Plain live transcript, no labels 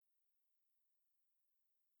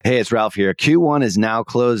Hey, it's Ralph here. Q1 is now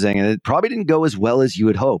closing and it probably didn't go as well as you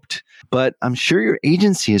had hoped, but I'm sure your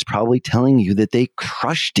agency is probably telling you that they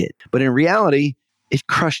crushed it. But in reality, it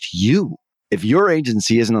crushed you. If your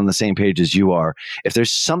agency isn't on the same page as you are, if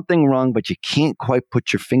there's something wrong, but you can't quite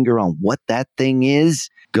put your finger on what that thing is,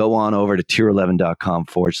 go on over to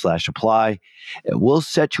tier11.com/apply. And we'll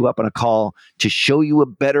set you up on a call to show you a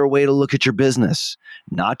better way to look at your business.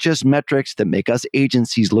 Not just metrics that make us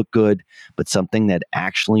agencies look good, but something that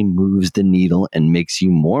actually moves the needle and makes you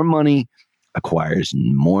more money, acquires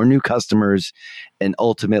more new customers, and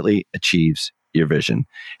ultimately achieves your vision.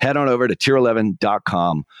 Head on over to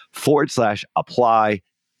tier11.com/apply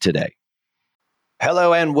today.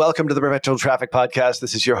 Hello and welcome to the Perpetual Traffic Podcast.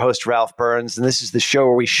 This is your host, Ralph Burns, and this is the show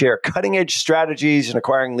where we share cutting edge strategies in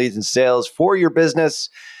acquiring leads and sales for your business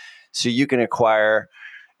so you can acquire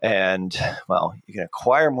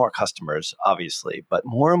more customers, obviously, but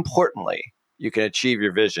more importantly, you can achieve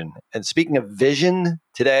your vision. And speaking of vision,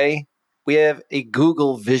 today we have a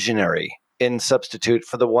Google visionary in substitute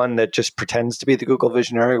for the one that just pretends to be the Google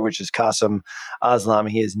visionary, which is Qasim Aslam.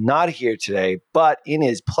 He is not here today, but in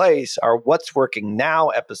his place, our What's Working Now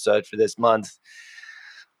episode for this month.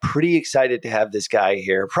 Pretty excited to have this guy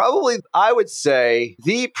here. Probably, I would say,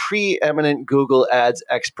 the preeminent Google Ads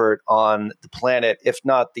expert on the planet, if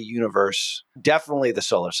not the universe. Definitely the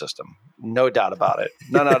solar system. No doubt about it.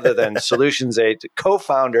 None other than Solutions 8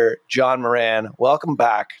 co-founder John Moran. Welcome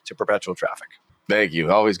back to Perpetual Traffic. Thank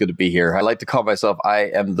you. Always good to be here. I like to call myself,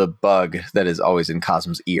 I am the bug that is always in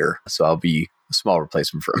Qasim's ear. So I'll be a small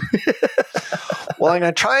replacement for him. Well, I'm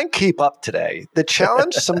going to try and keep up today. The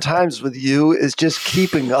challenge sometimes with you is just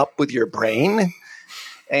keeping up with your brain.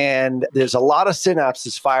 And there's a lot of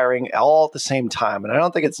synapses firing all at the same time. And I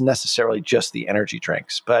don't think it's necessarily just the energy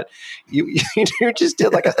drinks, but you just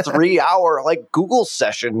did like a 3-hour Google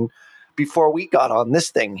session before we got on this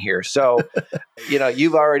thing here. So,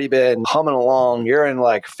 you've already been humming along. You're in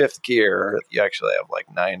fifth gear. You actually have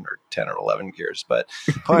 9 or 10 or 11 gears. But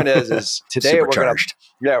the point is today you're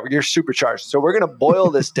supercharged. So we're going to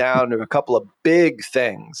boil this down to a couple of big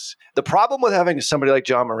things. The problem with having somebody like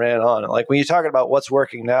John Moran on, when you're talking about what's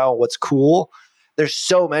working now, what's cool, there's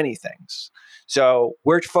so many things. So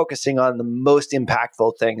we're focusing on the most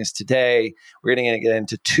impactful things today. We're going to get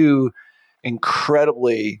into two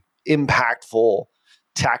incredibly impactful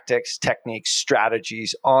tactics, techniques,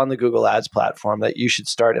 strategies on the Google Ads platform that you should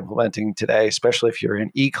start implementing today, especially if you're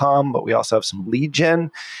in e-com. But we also have some lead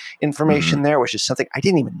gen information there, which is something I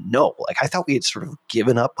didn't even know. I thought we had sort of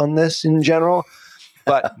given up on this in general,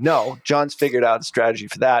 but no, John's figured out a strategy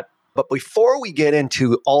for that. But before we get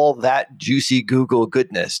into all that juicy Google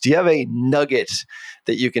goodness, do you have a nugget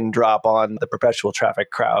that you can drop on the Perpetual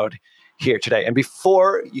Traffic crowd here today? And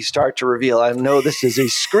before you start to reveal, I know this is a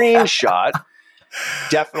screenshot.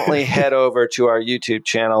 Definitely head over to our YouTube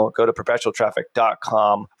channel. Go to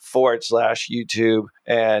perpetualtraffic.com/YouTube,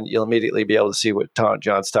 and you'll immediately be able to see what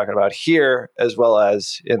John's talking about here, as well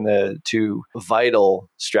as in the two vital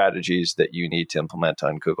strategies that you need to implement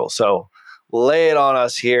on Google. So lay it on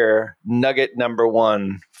us here. Nugget number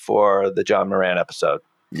one for the John Moran episode.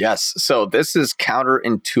 Yes. So this is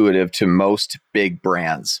counterintuitive to most big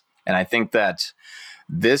brands. And I think that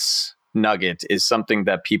this nugget is something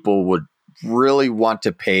that people would really want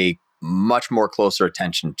to pay much more closer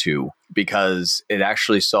attention to, because it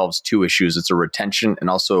actually solves two issues. It's a retention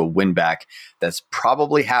and also a win back that's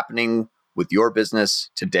probably happening with your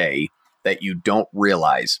business today that you don't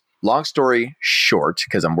realize. Long story short,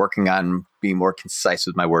 because I'm working on being more concise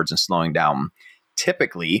with my words and slowing down.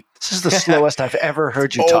 Typically, this is the slowest I've ever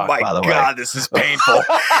heard you talk, by the way. Oh my God, this is painful.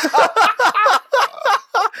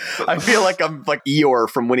 I feel like I'm like Eeyore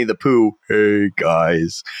from Winnie the Pooh. Hey,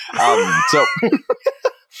 guys. So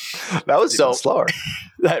that was even slower.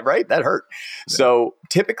 That hurt. Yeah. So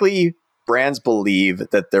typically, brands believe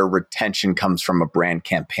that their retention comes from a brand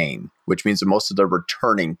campaign, which means that most of their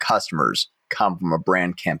returning customers come from a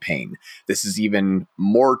brand campaign. This is even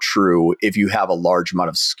more true if you have a large amount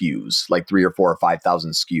of SKUs, like 3 or 4 or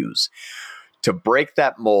 5,000 SKUs. To break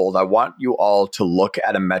that mold, I want you all to look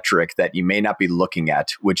at a metric that you may not be looking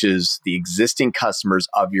at, which is the existing customers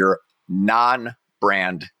of your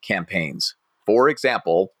non-brand campaigns. For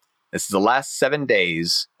example, this is the last 7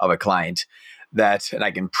 days of a client that, and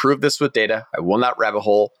I can prove this with data, I will not rabbit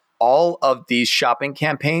hole, all of these shopping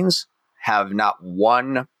campaigns have not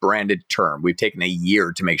one branded term. We've taken a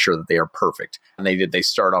year to make sure that they are perfect. And they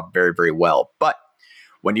start off very, very well. But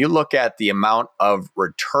when you look at the amount of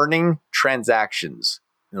returning transactions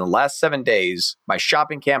in the last 7 days, my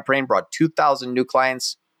shopping campaign brought 2,000 new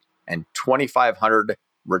clients and 2,500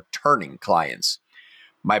 returning clients.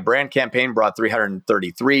 My brand campaign brought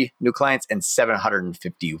 333 new clients and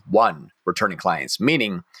 751 returning clients,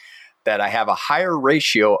 meaning that I have a higher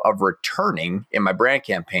ratio of returning in my brand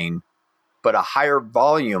campaign, but a higher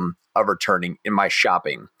volume of returning in my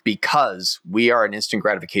shopping because we are an instant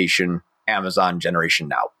gratification Amazon generation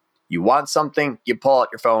now. You want something, you pull out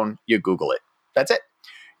your phone, you Google it. That's it.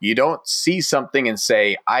 You don't see something and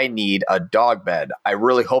say, I need a dog bed. I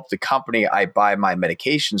really hope the company I buy my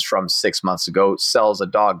medications from 6 months ago sells a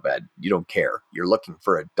dog bed. You don't care. You're looking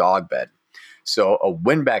for a dog bed. So a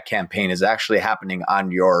win-back campaign is actually happening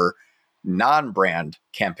on your non-brand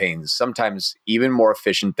campaigns, sometimes even more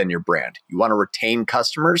efficient than your brand. You want to retain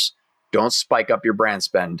customers? Don't spike up your brand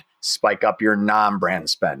spend. Spike up your non-brand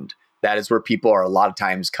spend. That is where people are a lot of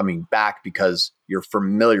times coming back because you're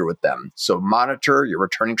familiar with them. So monitor your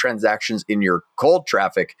returning transactions in your cold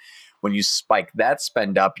traffic. When you spike that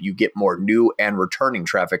spend up, you get more new and returning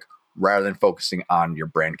traffic rather than focusing on your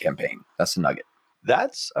brand campaign. That's the nugget.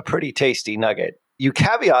 That's a pretty tasty nugget. You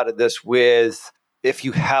caveated this with if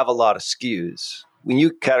you have a lot of SKUs. When you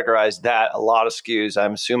categorize that, a lot of SKUs,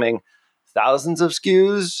 I'm assuming thousands of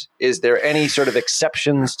SKUs. Is there any sort of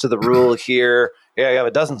exceptions to the rule here? Yeah, I have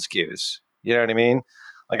a dozen SKUs. You know what I mean?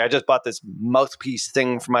 Like I just bought this mouthpiece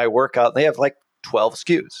thing for my workout. They have like 12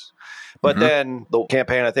 SKUs. But then the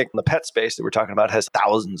campaign, I think in the pet space that we're talking about has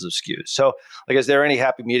thousands of SKUs. So like, is there any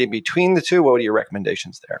happy medium between the two? What are your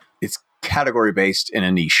recommendations there? It's category based in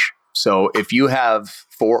a niche. So if you have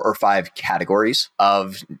 4 or 5 categories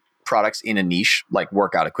of products in a niche, like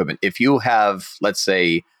workout equipment, if you have, let's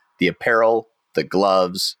say, the apparel, the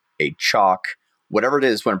gloves, a chalk, whatever it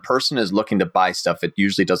is, when a person is looking to buy stuff, it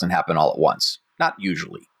usually doesn't happen all at once. Not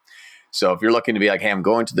usually. So if you're looking to be like, hey, I'm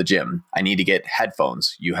going to the gym, I need to get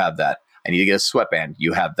headphones, you have that. I need to get a sweatband,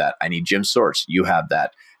 you have that. I need gym shorts, you have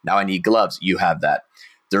that. Now I need gloves, you have that.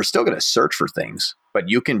 They're still going to search for things, but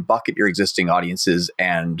you can bucket your existing audiences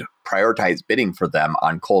and prioritize bidding for them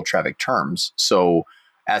on cold traffic terms so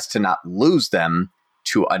as to not lose them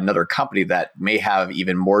to another company that may have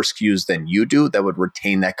even more SKUs than you do that would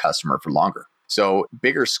retain that customer for longer. So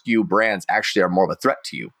bigger SKU brands actually are more of a threat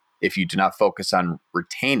to you if you do not focus on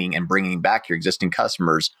retaining and bringing back your existing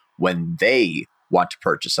customers when they want to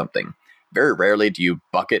purchase something. Very rarely do you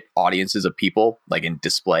bucket audiences of people like in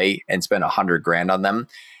display and spend $100,000 on them.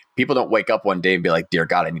 People don't wake up one day and be like, dear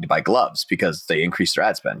God, I need to buy gloves because they increased their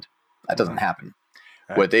ad spend. That doesn't happen.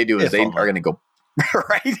 Right. What they do is they are going to go,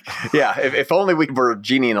 right? Yeah. If only we were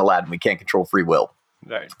Genie and Aladdin, we can't control free will.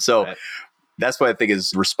 Right. So right. That's what I think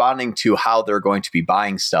is responding to how they're going to be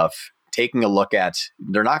buying stuff, taking a look at,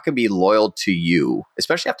 they're not going to be loyal to you,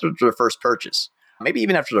 especially after their first purchase. Maybe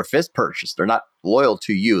even after their 5th purchase, they're not loyal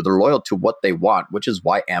to you. They're loyal to what they want, which is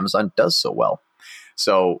why Amazon does so well.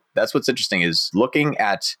 So that's what's interesting is looking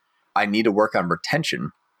at, I need to work on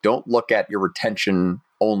retention. Don't look at your retention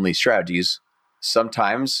only strategies.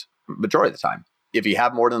 Sometimes, majority of the time, if you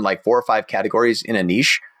have more than like 4 or 5 categories in a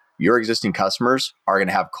niche, your existing customers are going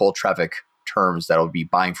to have cold traffic terms that will be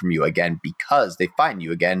buying from you again because they find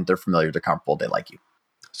you again. They're familiar, they're comfortable, they like you.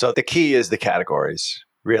 So the key is the categories,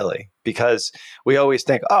 really, because we always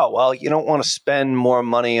think, oh, well, you don't want to spend more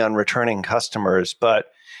money on returning customers, but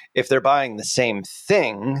if they're buying the same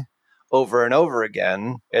thing over and over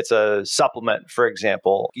again, it's a supplement, for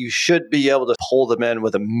example, you should be able to pull them in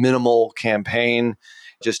with a minimal campaign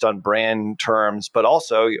just on brand terms, but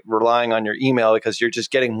also relying on your email because you're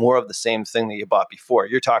just getting more of the same thing that you bought before.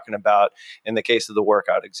 You're talking about, in the case of the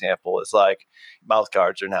workout example, is like mouth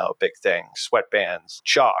guards are now a big thing, sweatbands,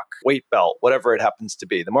 chalk, weight belt, whatever it happens to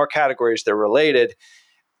be. The more categories they're related,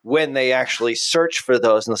 when they actually search for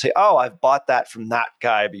those and they'll say, oh, I've bought that from that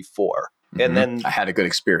guy before. And then I had a good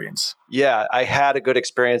experience. Yeah, I had a good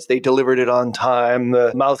experience. They delivered it on time.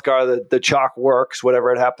 The mouth guard, the chalk works,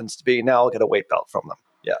 whatever it happens to be. Now I'll get a weight belt from them.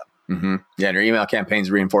 Yeah. Yeah, and your email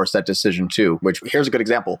campaigns reinforce that decision too, which here's a good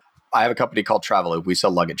example. I have a company called Traveloop. We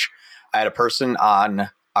sell luggage. I had a person on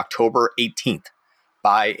October 18th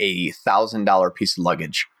buy a $1,000 piece of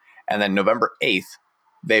luggage. And then November 8th,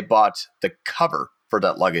 they bought the cover for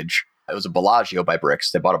that luggage. It was a Bellagio by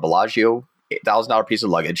Bricks. They bought a Bellagio $1,000 piece of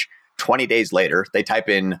luggage. 20 days later, they type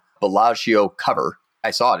in Bellagio cover.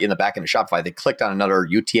 I saw it in the back end of Shopify. They clicked on another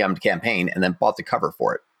UTM campaign and then bought the cover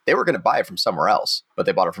for it. They were going to buy it from somewhere else, but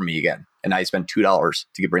they bought it from me again. And I spent $2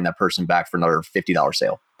 to bring that person back for another $50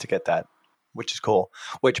 sale. To get that, which is cool.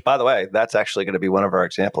 Which, by the way, that's actually going to be one of our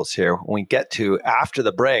examples here. When we get to after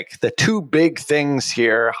the break, the 2 big things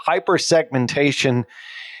here, hyper segmentation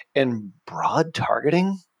and broad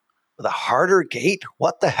targeting. with a harder gate?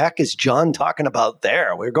 What the heck is John talking about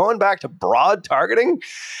there? We're going back to broad targeting.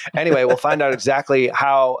 Anyway, we'll find out exactly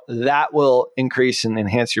how that will increase and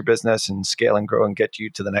enhance your business and scale and grow and get you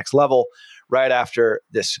to the next level right after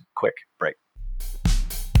this quick break.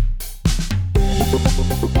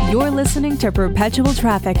 You're listening to Perpetual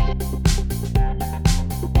Traffic.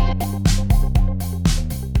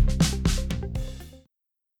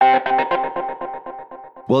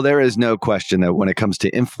 Well, there is no question that when it comes to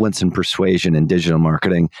influence and persuasion in digital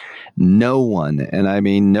marketing, no one, and I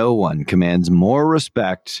mean no one, commands more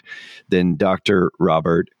respect than Dr.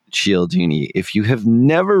 Robert Cialdini. If you have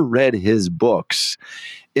never read his books,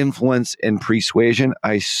 Influence and Persuasion,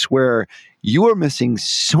 I swear you are missing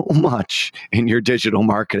so much in your digital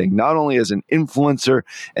marketing, not only as an influencer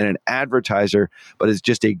and an advertiser, but as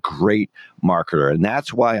just a great marketer. And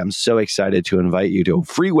that's why I'm so excited to invite you to a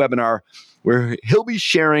free webinar where he'll be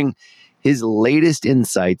sharing his latest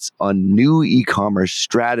insights on new e-commerce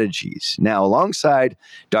strategies. Now, alongside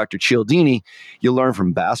Dr. Cialdini, you'll learn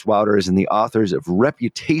from Bass Wouters and the authors of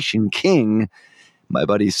Reputation King, my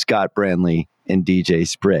buddies Scott Branley and DJ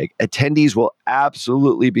Sprigg. Attendees will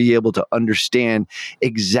absolutely be able to understand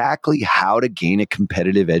exactly how to gain a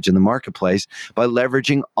competitive edge in the marketplace by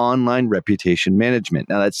leveraging online reputation management.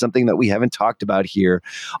 Now, that's something that we haven't talked about here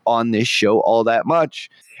on this show all that much.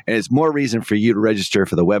 And it's more reason for you to register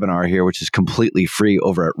for the webinar here, which is completely free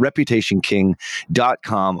over at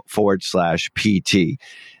reputationking.com/PT.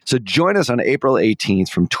 So join us on April 18th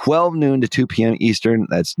from 12 noon to 2 p.m. Eastern.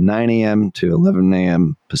 That's 9 a.m. to 11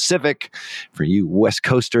 a.m. Pacific for you West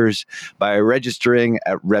Coasters by registering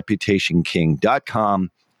at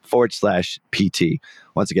reputationking.com/PT.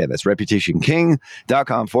 Once again, that's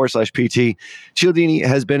reputationking.com/PT. Cialdini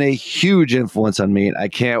has been a huge influence on me, and I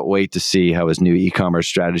can't wait to see how his new e-commerce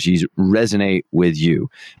strategies resonate with you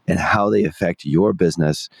and how they affect your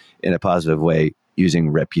business in a positive way using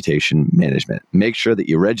reputation management. Make sure that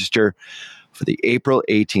you register for the April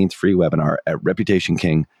 18th free webinar at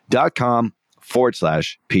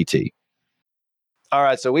reputationking.com/PT. All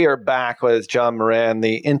right, so we are back with John Moran,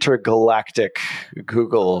 the intergalactic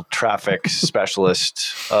Google traffic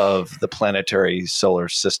specialist of the planetary solar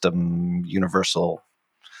system, universal.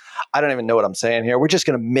 I don't even know what I'm saying here. We're just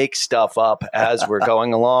going to make stuff up as we're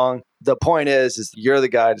going along. The point is you're the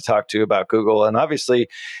guy to talk to about Google. And obviously,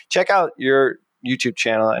 check out your YouTube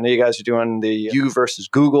channel. I know you guys are doing the You versus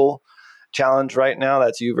Google challenge right now.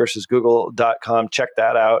 That's youversusgoogle.com. Check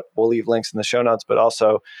that out. We'll leave links in the show notes, but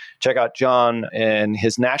also check out John and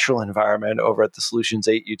his natural environment over at the Solutions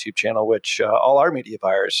 8 YouTube channel, which all our media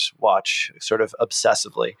buyers watch sort of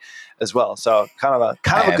obsessively as well. So kind of a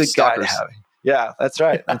good guy to have. Yeah, that's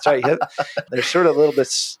right. That's right. They're sort of a little bit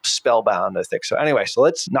spellbound, I think. So anyway, so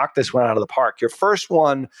let's knock this one out of the park. Your first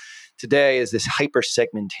one today is this hyper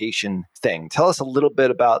segmentation thing. Tell us a little bit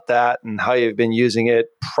about that and how you've been using it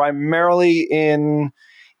primarily in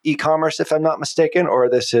e-commerce, if I'm not mistaken, or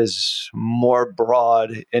this is more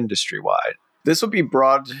broad industry-wide. This would be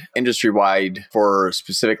broad industry-wide for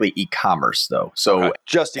specifically e-commerce, though. So okay.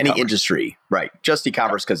 Just any industry, right? Just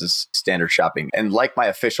e-commerce because it's standard shopping. And like my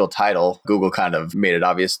official title, Google kind of made it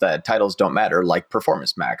obvious that titles don't matter, like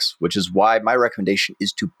Performance Max, which is why my recommendation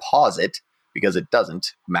is to pause it because it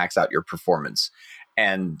doesn't max out your performance.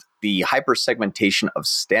 And the hyper segmentation of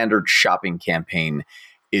standard shopping campaign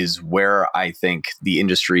is where I think the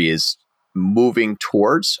industry is moving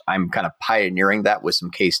towards. I'm kind of pioneering that with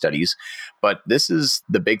some case studies, but this is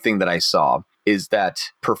the big thing that I saw is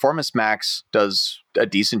that Performance Max does a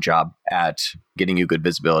decent job at getting you good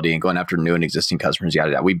visibility and going after new and existing customers,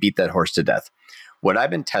 yada, yada. We beat that horse to death. What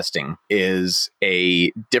I've been testing is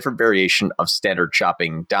a different variation of standard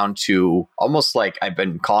shopping down to almost like I've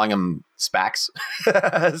been calling them SPACs,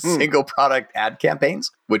 single product ad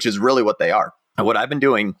campaigns, which is really what they are. And what I've been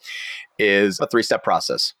doing is a 3-step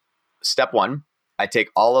process. Step 1, I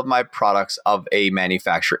take all of my products of a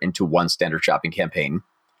manufacturer into one standard shopping campaign,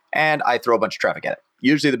 and I throw a bunch of traffic at it.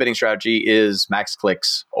 Usually the bidding strategy is max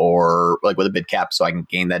clicks or like with a bid cap so I can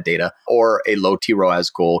gain that data, or a low ROAS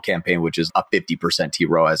goal campaign, which is a 50%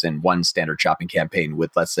 ROAS in one standard shopping campaign with,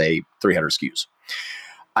 let's say, 300 SKUs.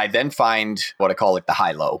 I then find what I call like the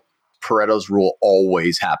high-low. Pareto's rule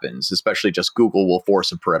always happens, especially just Google will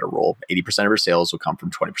force a Pareto rule. 80% of your sales will come from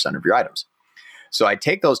 20% of your items. So I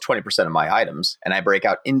take those 20% of my items and I break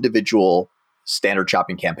out individual standard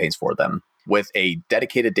shopping campaigns for them with a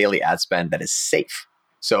dedicated daily ad spend that is safe.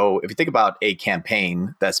 So if you think about a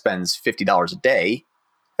campaign that spends $50 a day,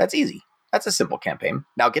 that's easy. That's a simple campaign.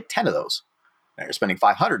 Now get 10 of those. Now you're spending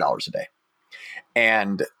 $500 a day.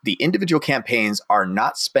 And the individual campaigns are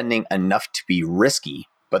not spending enough to be risky,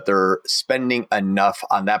 but they're spending enough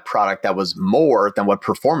on that product that was more than what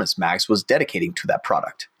Performance Max was dedicating to that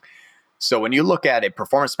product. So when you look at a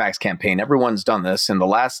Performance Max campaign, everyone's done this. In the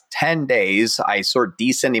last 10 days, I sort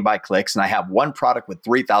descending by clicks, and I have one product with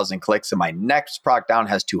 3,000 clicks, and my next product down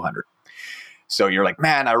has 200. So you're like,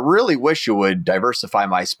 man, I really wish you would diversify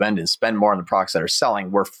my spend and spend more on the products that are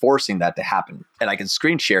selling. We're forcing that to happen. And I can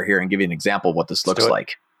screen share here and give you an example of what this looks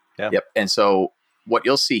like. Yeah. Yep. And so what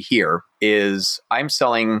you'll see here is I'm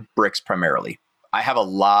selling bricks primarily. I have a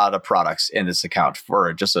lot of products in this account.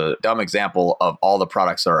 For just a dumb example of all the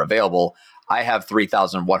products that are available, I have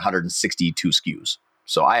 3,162 SKUs.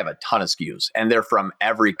 So I have a ton of SKUs, and they're from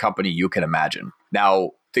every company you can imagine.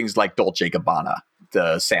 Now, things like Dolce & Gabbana,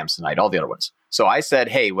 the Samsonite, all the other ones. So I said,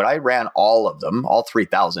 hey, when I ran all of them, all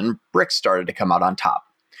 3,000, bricks started to come out on top.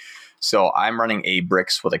 So I'm running a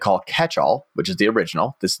bricks, what they call catch-all, which is the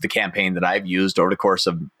original. This is the campaign that I've used over the course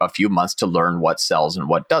of a few months to learn what sells and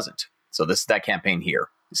what doesn't. So this is that campaign here.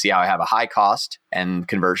 You see how I have a high cost and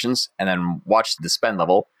conversions, and then watch the spend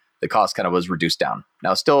level. The cost kind of was reduced down.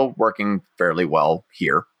 Now, still working fairly well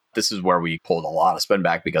here. This is where we pulled a lot of spend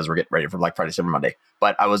back because we're getting ready for Black Friday, Cyber Monday.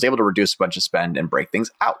 But I was able to reduce a bunch of spend and break things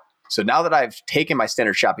out. So now that I've taken my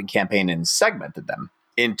standard shopping campaign and segmented them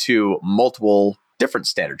into multiple different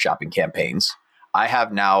standard shopping campaigns, I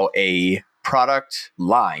have now a product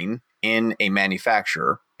line in a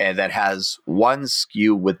manufacturer and that has one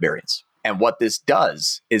SKU with variants. And what this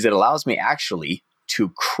does is it allows me actually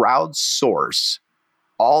to crowdsource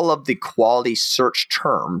all of the quality search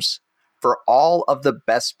terms for all of the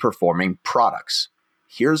best performing products.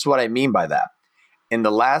 Here's what I mean by that. In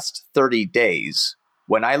the last 30 days,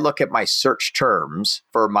 when I look at my search terms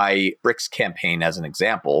for my bricks campaign as an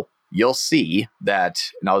example, you'll see that,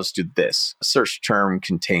 and I'll just do this. A search term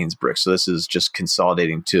contains bricks. So this is just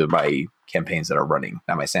consolidating to my campaigns that are running,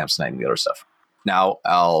 not my Samsonite and the other stuff. Now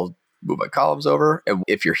I'll move my columns over. And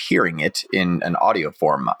if you're hearing it in an audio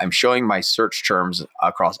form, I'm showing my search terms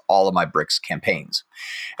across all of my bricks campaigns.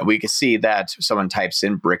 And we can see that someone types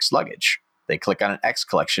in bricks luggage. They click on an X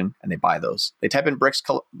collection and they buy those. They type in bricks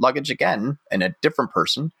luggage again, and a different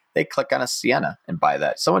person, they click on a Sienna and buy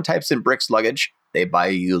that. Someone types in bricks luggage, they buy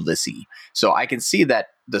Ulysses. So I can see that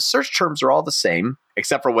the search terms are all the same,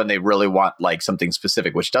 except for when they really want like something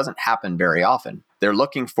specific, which doesn't happen very often. They're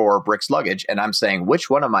looking for bricks luggage, and I'm saying, which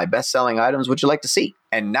one of my best-selling items would you like to see?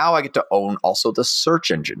 And now I get to own also the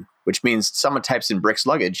search engine, which means someone types in bricks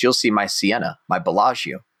luggage, you'll see my Sienna, my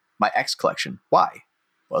Bellagio, my X collection. Why?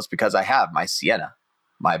 Well, it's because I have my Sienna,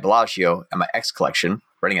 my Bellagio, and my X collection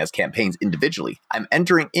running as campaigns individually. I'm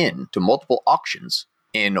entering into multiple auctions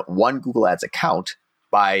in one Google Ads account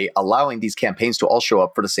by allowing these campaigns to all show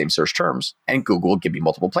up for the same search terms, and Google will give me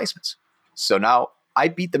multiple placements. So now I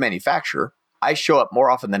beat the manufacturer. I show up more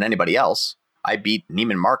often than anybody else. I beat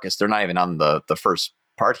Neiman Marcus. They're not even on the first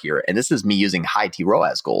part here. And this is me using high T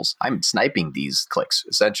ROAS goals. I'm sniping these clicks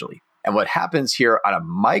essentially. And what happens here on a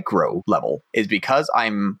micro level is because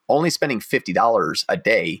I'm only spending $50 a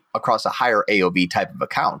day across a higher AOV type of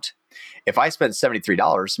account. If I spend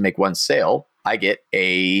 $73 to make one sale, I get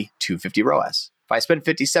a 250 ROAS. If I spend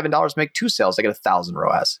 $57 to make two sales, I get 1,000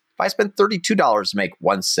 ROAS. If I spend $32 to make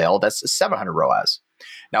one sale, that's 700 ROAS.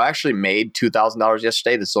 Now, I actually made $2,000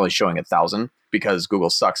 yesterday. This is only showing 1,000 because Google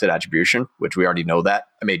sucks at attribution, which we already know that.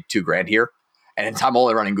 I made $2,000 here. And I'm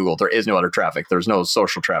only running Google. There is no other traffic. There's no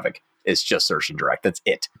social traffic. It's just search and direct. That's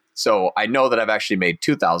it. So I know that I've actually made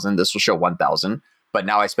 2,000. This will show 1,000. But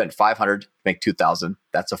now I spent 500 to make 2,000.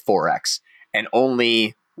 That's a 4x. And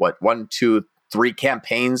only, 1, 2, 3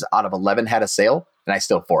 campaigns out of 11 had a sale. And I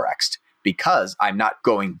still 4x'd because I'm not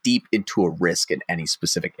going deep into a risk in any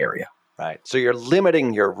specific area. Right. So you're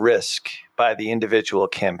limiting your risk by the individual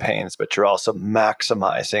campaigns, but you're also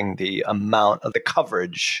maximizing the amount of the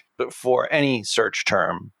coverage for any search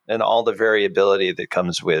term and all the variability that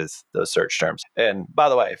comes with those search terms. And by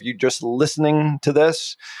the way, if you're just listening to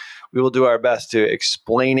this, we will do our best to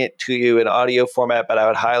explain it to you in audio format, but I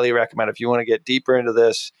would highly recommend if you want to get deeper into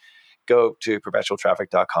this, go to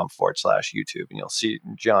perpetualtraffic.com/YouTube and you'll see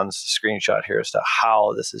John's screenshot here as to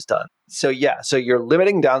how this is done. So you're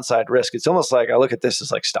limiting downside risk. It's almost like I look at this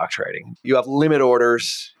as like stock trading. You have limit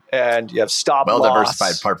orders and you have stop loss.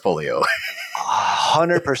 Well-diversified portfolio.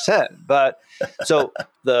 100%. But so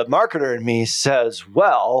the marketer in me says,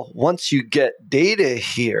 well, once you get data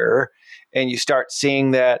here and you start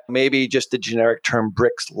seeing that maybe just the generic term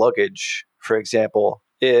bricks luggage, for example,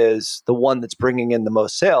 is the one that's bringing in the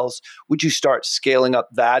most sales, would you start scaling up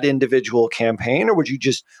that individual campaign, or would you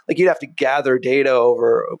just, like, you'd have to gather data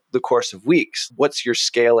over the course of weeks? What's your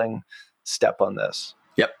scaling step on this?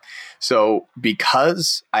 Yep. So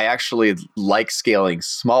because I actually like scaling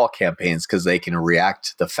small campaigns because they can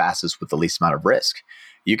react the fastest with the least amount of risk,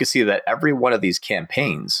 you can see that every one of these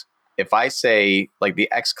campaigns, if I say like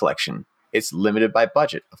the X collection, it's limited by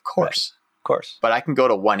budget, of course. Right. Of course. But I can go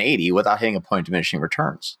to 180 without hitting a point of diminishing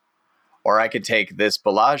returns. Or I could take this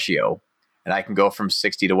Bellagio and I can go from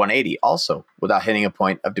 60 to 180 also without hitting a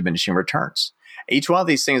point of diminishing returns. Each one of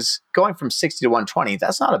these things going from 60 to 120,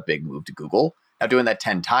 that's not a big move to Google. Now doing that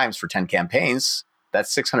 10 times for 10 campaigns,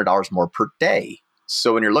 that's $600 more per day.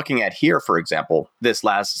 So when you're looking at here, for example,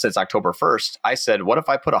 since October 1st, I said, what if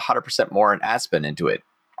I put 100% more in ad spend into it?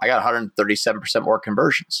 I got 137% more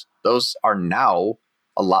conversions. Those are now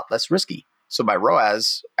a lot less risky. So my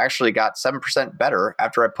ROAS actually got 7% better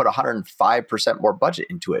after I put 105% more budget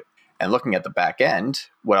into it. And looking at the back end,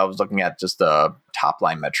 when I was looking at just the top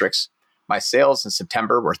line metrics, my sales in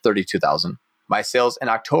September were 32,000. My sales in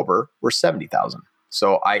October were 70,000.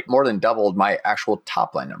 So I more than doubled my actual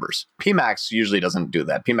top line numbers. PMAX usually doesn't do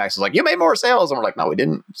that. PMAX is like, you made more sales. And we're like, no, we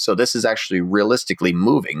didn't. So this is actually realistically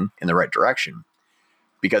moving in the right direction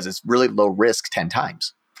because it's really low risk 10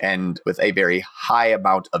 times and with a very high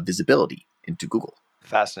amount of visibility into Google.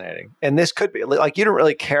 Fascinating. And this could be like, you don't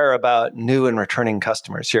really care about new and returning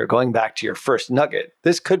customers here. Going back to your first nugget,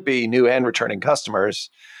 this could be new and returning customers,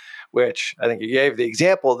 which I think you gave the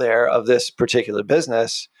example there of this particular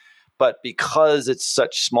business. But because it's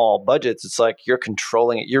such small budgets, it's like you're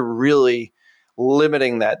controlling it. You're really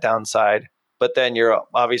limiting that downside. But then you're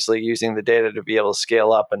obviously using the data to be able to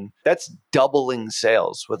scale up. And that's doubling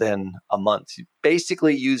sales within a month.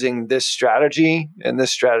 Basically using this strategy and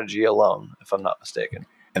this strategy alone, if I'm not mistaken.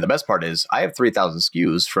 And the best part is I have 3,000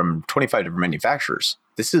 SKUs from 25 different manufacturers.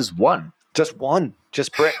 This is one. Just one.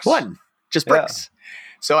 Just bricks. One. Just bricks. Yeah.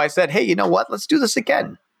 So I said, hey, you know what? Let's do this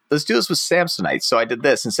again. Let's do this with Samsonite. So I did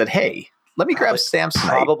this and said, hey, let me grab Samsonite.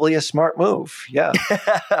 Probably a smart move. Yeah.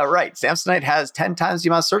 Right. Samsonite has 10 times the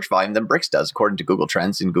amount of search volume than Bricks does, according to Google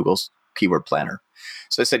Trends in Google's keyword planner.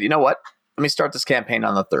 So I said, you know what? Let me start this campaign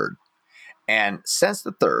on the 3rd. And since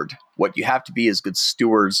the 3rd, what you have to be is good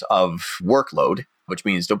stewards of workload, which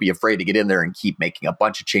means don't be afraid to get in there and keep making a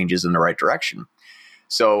bunch of changes in the right direction.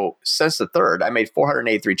 So since the 3rd, I made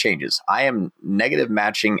 483 changes. I am negative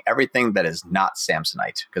matching everything that is not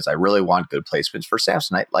Samsonite because I really want good placements for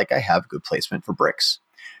Samsonite like I have good placement for Bricks.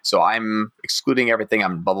 So I'm excluding everything.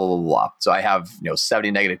 I'm blah, blah, blah, blah. So I have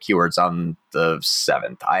 70 negative keywords on the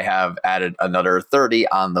 7th. I have added another 30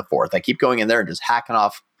 on the 4th. I keep going in there and just hacking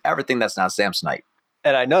off everything that's not Samsonite.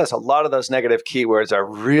 And I notice a lot of those negative keywords are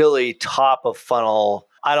really top of funnel.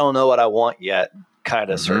 I don't know what I want yet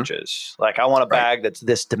kind of searches. Like I want a bag that's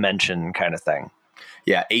this dimension kind of thing.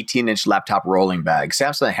 Yeah, 18-inch laptop rolling bag.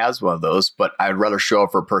 Samsonite has one of those, but I'd rather show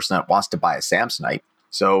up for a person that wants to buy a Samsonite.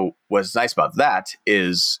 So what's nice about that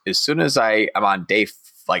is as soon as I am on day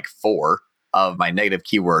 4 of my negative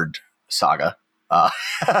keyword saga,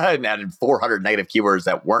 and added 400 negative keywords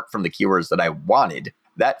that weren't from the keywords that I wanted,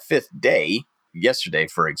 that 5th day, yesterday,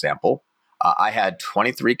 for example, I had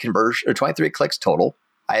 23 clicks total.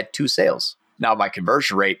 I had 2 sales. Now my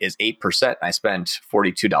conversion rate is 8%. I spent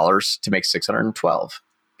 $42 to make $612.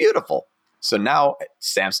 Beautiful. So now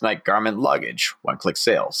Samsonite garment luggage, 1-click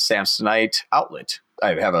sales. Samsonite outlet.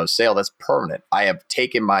 I have a sale that's permanent. I have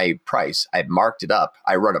taken my price. I've marked it up.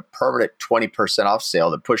 I run a permanent 20% off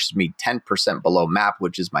sale that pushes me 10% below MAP,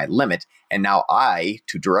 which is my limit. And now I,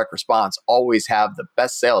 to direct response, always have the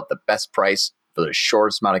best sale at the best price for the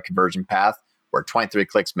shortest amount of conversion path, where 23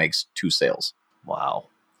 clicks makes 2 sales. Wow.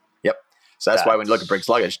 So that's why when you look at Bricks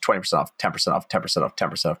Luggage, 20% off, 10% off, 10% off,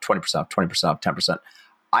 10% off, 20% off, 20% off, 10%.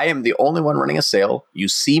 I am the only one running a sale. You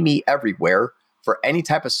see me everywhere for any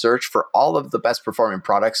type of search for all of the best performing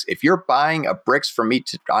products. If you're buying a Bricks from me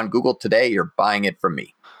on Google today, you're buying it from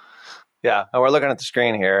me. Yeah. And we're looking at the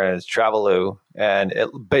screen here as Traveloo, and it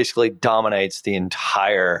basically dominates the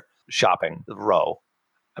entire shopping row.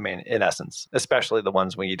 I mean, in essence, especially the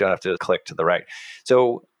ones when you don't have to click to the right.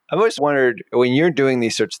 So I've always wondered, when you're doing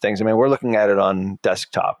these sorts of things, I mean, we're looking at it on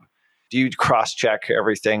desktop. Do you cross-check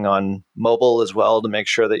everything on mobile as well to make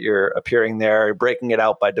sure that you're appearing there, breaking it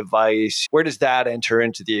out by device? Where does that enter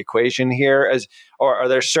into the equation here? Or are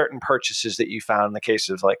there certain purchases that you found in the case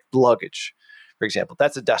of like luggage, for example?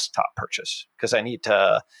 That's a desktop purchase because I need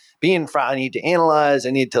to be in front, I need to analyze,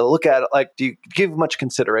 I need to look at it. Like, do you give much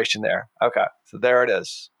consideration there? Okay, so there it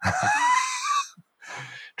is.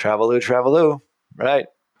 Traveloo, right?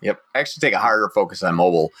 Yep. I actually take a harder focus on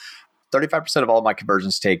mobile. 35% of all of my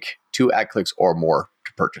conversions take 2 ad clicks or more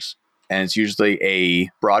to purchase. And it's usually a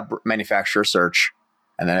broad manufacturer search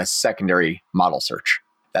and then a secondary model search.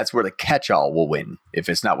 That's where the catch-all will win. If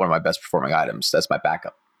it's not one of my best performing items, that's my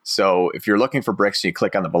backup. So if you're looking for bricks, you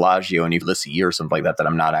click on the Bellagio and you list a year or something like that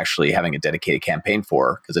I'm not actually having a dedicated campaign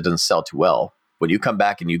for because it doesn't sell too well. When you come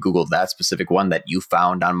back and you Google that specific one that you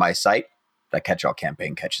found on my site, that catch-all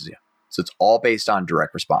campaign catches you. So it's all based on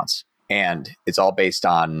direct response. And it's all based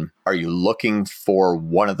on, are you looking for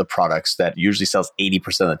one of the products that usually sells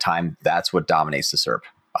 80% of the time? That's what dominates the SERP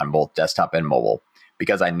on both desktop and mobile.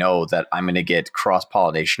 Because I know that I'm going to get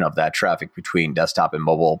cross-pollination of that traffic between desktop and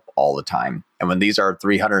mobile all the time. And when these are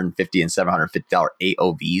 $350 and $750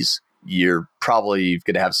 AOVs, you're probably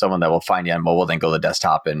going to have someone that will find you on mobile, then go to the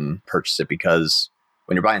desktop and purchase it. Because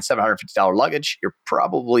when you're buying $750 luggage, you're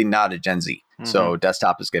probably not a Gen Z. Mm-hmm. So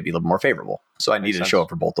desktop is going to be a little more favorable. So I needed to show up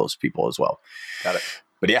for both those people as well. Got it.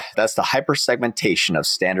 But yeah, that's the hyper segmentation of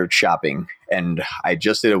standard shopping. And I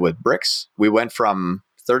just did it with bricks. We went from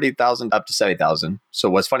 30,000 up to 70,000. So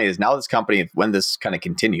what's funny is now this company, when this kind of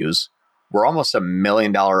continues, we're almost $1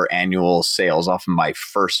 million annual sales off of my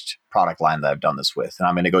first product line that I've done this with. And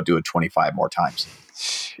I'm going to go do it 25 more times.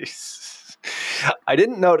 Jeez. I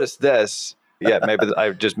didn't notice this. Yeah, maybe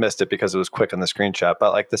I just missed it because it was quick on the screenshot.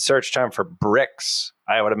 But like the search term for bricks,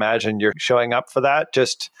 I would imagine you're showing up for that.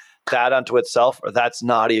 Just that unto itself, or that's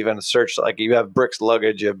not even a search. Like you have bricks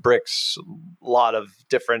luggage, you have bricks, a lot of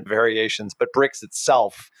different variations, but bricks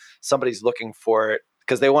itself, somebody's looking for it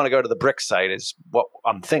because they want to go to the brick site is what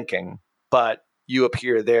I'm thinking, but you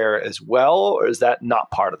appear there as well, or is that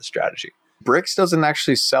not part of the strategy? Bricks doesn't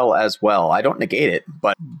actually sell as well. I don't negate it,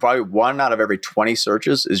 but probably 1 out of every 20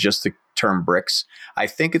 searches is just the term bricks. I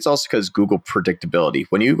think it's also because Google predictability.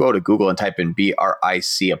 When you go to Google and type in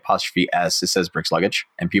BRIC''S, it says bricks luggage,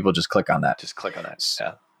 and people just click on that. Just click on that.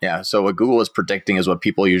 Yeah. Yeah. So what Google is predicting is what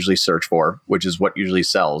people usually search for, which is what usually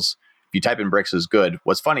sells. If you type in bricks is good.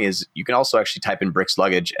 What's funny is you can also actually type in bricks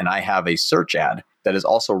luggage, and I have a search ad that is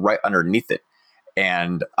also right underneath it.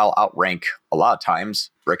 And I'll outrank a lot of times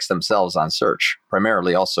bricks themselves on search,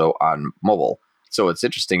 primarily also on mobile. So what's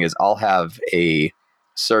interesting is I'll have a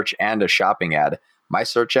search and a shopping ad. My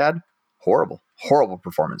search ad, horrible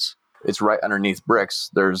performance. It's right underneath bricks.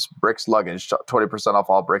 There's bricks luggage, 20% off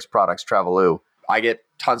all bricks products, Traveloo. I get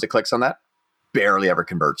tons of clicks on that. Barely ever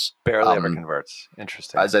converts.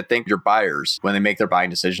 Interesting. As I think your buyers, when they make their buying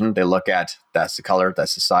decision, they look at that's the color,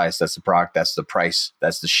 that's the size, that's the product, that's the price,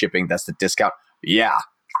 that's the shipping, that's the discount. Yeah.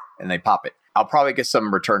 And they pop it. I'll probably get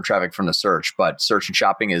some return traffic from the search, but search and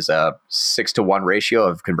shopping is a 6-to-1 ratio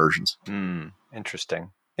of conversions. Interesting.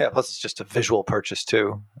 Yeah. Plus it's just a visual purchase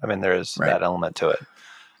too. I mean, there's that element to it.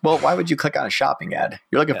 Well, why would you click on a shopping ad?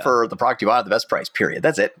 You're looking for the product you want at the best price, period.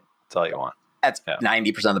 That's it. That's all you want. That's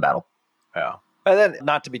 90% of the battle. Yeah. And then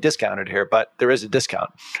not to be discounted here, but there is a discount.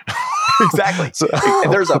 Exactly.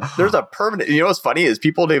 And there's a permanent, you know what's funny is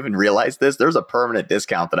people don't even realize this. There's a permanent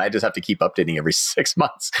discount that I just have to keep updating every 6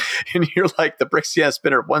 months. And you're like, the Bricks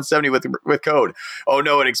spinner 170 with code. Oh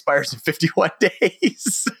no, it expires in 51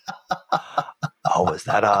 days. Oh, is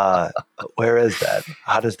that where is that?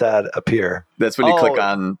 How does that appear? That's when you click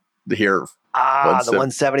on here. The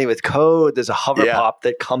 170 with code. There's a hover pop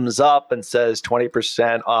that comes up and says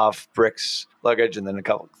 20% off bricks luggage, and then it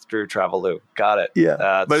comes through Traveloo. Got it.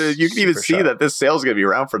 Yeah. But you can even see that this sale is going to be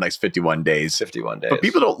around for the next 51 days. 51 days. But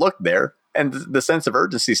people don't look there. And the sense of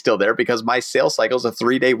urgency is still there because my sales cycle is a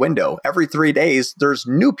 3-day window. Every 3 days, there's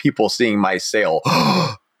new people seeing my sale.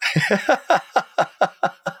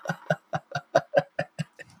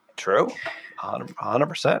 True.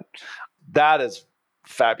 100%. That is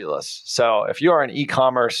fabulous. So if you are an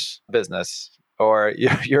e-commerce business or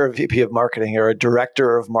you're a VP of marketing or a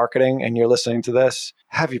director of marketing and you're listening to this,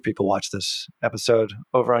 have your people watch this episode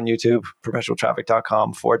over on YouTube,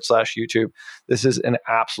 perpetualtraffic.com/YouTube. This is an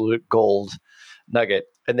absolute gold nugget.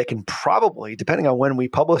 And they can probably, depending on when we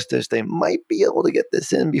publish this, they might be able to get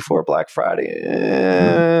this in before Black Friday.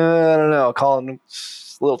 I don't know. Calling it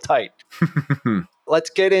a little tight. Let's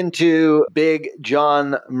get into big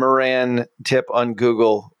John Moran tip on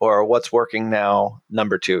Google, or what's working now,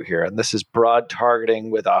 number 2 here. And this is broad targeting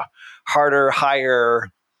with a harder, higher,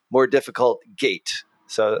 more difficult gate.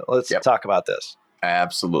 So let's talk about this.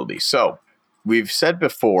 Absolutely. So we've said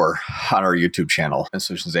before on our YouTube channel in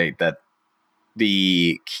Solutions 8 that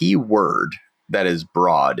the keyword that is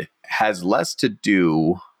broad has less to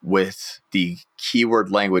do with the keyword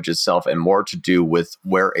language itself and more to do with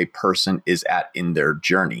where a person is at in their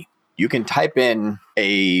journey. You can type in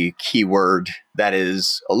a keyword that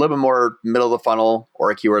is a little bit more middle of the funnel or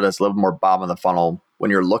a keyword that's a little bit more bottom of the funnel when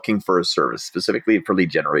you're looking for a service, specifically for lead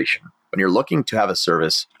generation. When you're looking to have a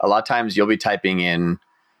service, a lot of times you'll be typing in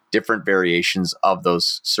different variations of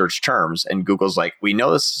those search terms. And Google's like, we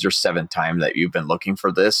know this is your 7th time that you've been looking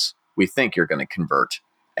for this. We think you're going to convert.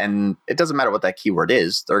 And it doesn't matter what that keyword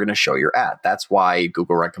is, they're going to show your ad. That's why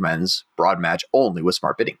Google recommends broad match only with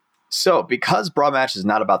smart bidding. So because broad match is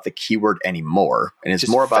not about the keyword anymore, and it's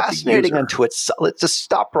more about the user. Fascinating unto itself. Let's just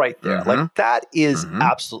stop right there. Like that is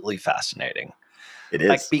absolutely fascinating. It is.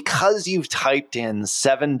 Like because you've typed in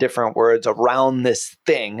 7 different words around this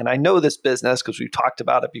thing, and I know this business because we've talked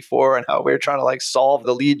about it before and how we're trying to like solve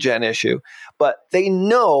the lead gen issue, but they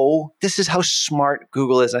know this is how smart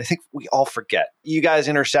Google is. And I think we all forget. You guys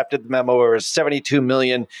intercepted the memo where it was 72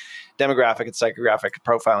 million demographic and psychographic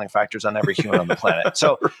profiling factors on every human on the planet.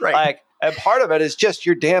 So like, and part of it is just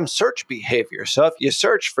your damn search behavior. So if you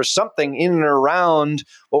search for something in and around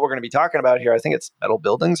what we're going to be talking about here, I think it's metal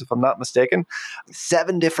buildings, if I'm not mistaken,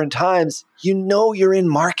 7 different times, you know you're in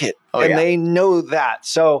market. They know that.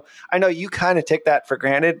 So I know you kind of take that for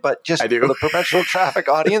granted, but just for the perpetual traffic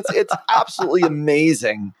audience, it's absolutely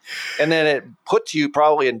amazing. And then it puts you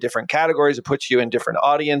probably in different categories. It puts you in different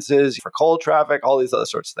audiences for cold traffic, all these other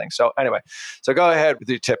sorts of things. So anyway, so go ahead with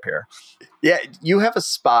your tip here. Yeah, you have a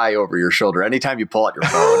spy over your shoulder anytime you pull out your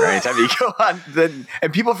phone or anytime you go on.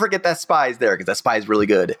 And people forget that spy is there because that spy is really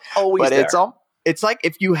good. Always but there. It's like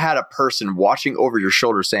if you had a person watching over your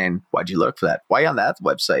shoulder saying, why'd you look for that? Why on that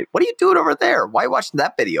website? What are you doing over there? Why are you watching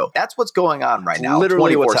that video? That's what's going on right now.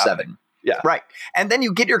 Literally 24/7. what's happening. Yeah. Right. And then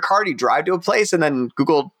you get your car, you drive to a place, and then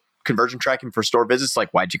Google conversion tracking for store visits,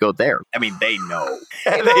 like, why'd you go there? I mean, they know.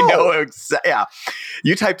 They know. Yeah.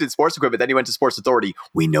 You typed in sports equipment, then you went to Sports Authority.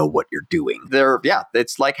 We know what you're doing.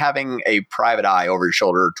 It's like having a private eye over your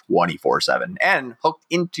shoulder 24/7 and hooked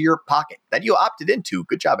into your pocket that you opted into.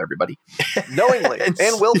 Good job, everybody. Knowingly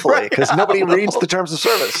and willfully, because nobody reads the terms of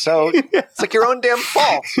service. So it's like your own damn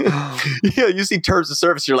fault. Yeah, you see terms of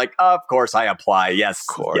service, you're like, of course I apply. Yes.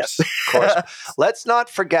 Of course. Let's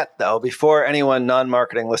not forget, though, before anyone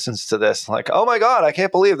non-marketing listens to this, like, oh my God, I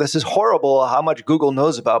can't believe this is horrible how much Google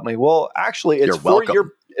knows about me. Well, actually, it's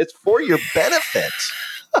for your benefit.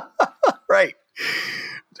 Right.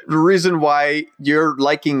 The reason why you're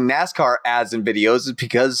liking NASCAR ads and videos is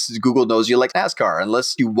because Google knows you like NASCAR.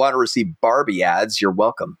 Unless you want to receive Barbie ads, you're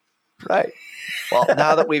welcome. Right. Well,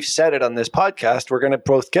 now that we've said it on this podcast, we're going to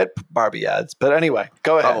both get Barbie ads. But anyway,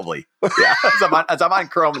 go ahead. Probably. Yeah. As I'm on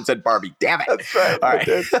Chrome and said Barbie. Damn it. That's right. All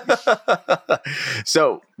right.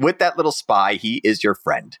 So with that little spy, he is your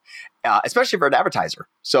friend, especially for an advertiser.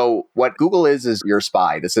 So what Google is your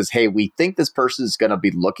spy that says, hey, we think this person is going to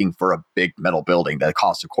be looking for a big metal building that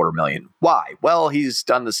costs $250,000. Why? Well, he's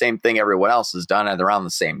done the same thing everyone else has done at around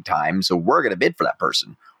the same time. So we're going to bid for that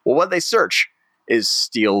person. Well, what they search is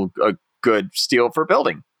a good steel for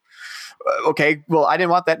building. Okay, well, I didn't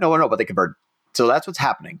want that. No, but they convert. So that's what's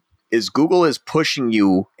happening is Google is pushing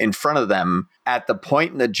you in front of them at the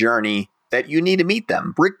point in the journey that you need to meet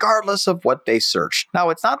them, regardless of what they search. Now,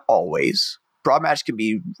 it's not always. Broad match can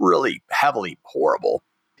be really heavily horrible.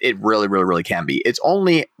 It really, really, really can be. It's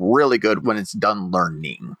only really good when it's done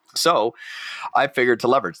learning. So I figured to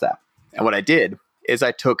leverage that. And what I did is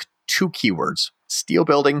I took 2 keywords, steel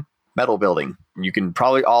building, metal building. You can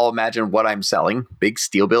probably all imagine what I'm selling. Big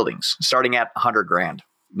steel buildings starting at $100,000,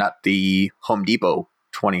 not the Home Depot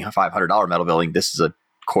 $2,500 metal building. This is a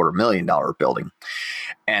 $250,000 building.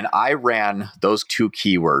 And I ran those 2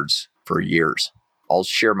 keywords for years. I'll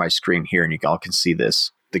share my screen here and you all can see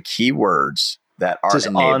this. The keywords that are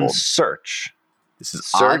enabled. On search. This is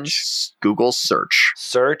search. On Google search.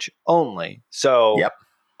 Search only. So yep.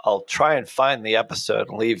 I'll try and find the episode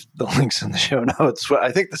and leave the links in the show notes.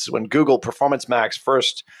 I think this is when Google Performance Max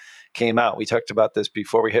first came out. We talked about this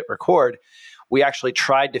before we hit record. We actually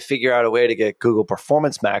tried to figure out a way to get Google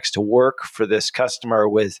Performance Max to work for this customer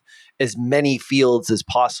with as many fields as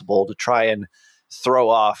possible to try and throw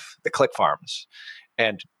off the click farms,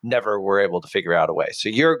 and never were able to figure out a way. So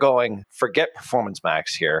you're going, forget Performance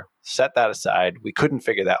Max here, set that aside. We couldn't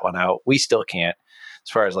figure that one out. We still can't. As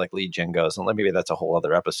far as like lead gen goes, and maybe that's a whole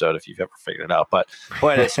other episode if you've ever figured it out. But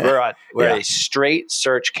point is, we're at a straight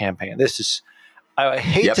search campaign. This is, I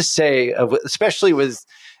hate to say, especially with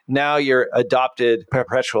now your adopted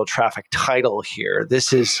perpetual traffic title here.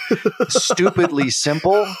 This is stupidly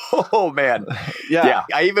simple. Oh man, yeah.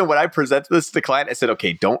 When I presented this to the client, I said,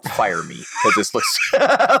 "Okay, don't fire me because this looks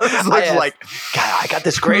like God. I got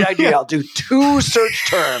this great idea. I'll do 2 search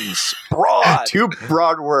terms, broad, 2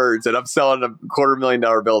 broad words, and I'm selling a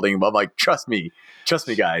 $250,000 building." But I'm like, trust me, Trust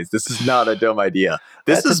me, guys, this is not a dumb idea.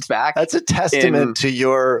 This is back. That's a testament to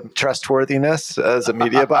your trustworthiness as a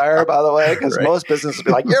media buyer, by the way, because most businesses would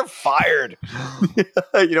be like, you're fired.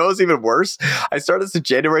 You know what's even worse? I started this in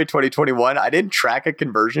January 2021. I didn't track a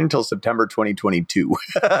conversion until September 2022.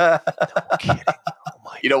 No kidding. Oh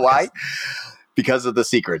my You know why? Because of the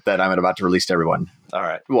secret that I'm about to release to everyone. All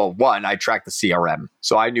right. Well, one, I tracked the CRM.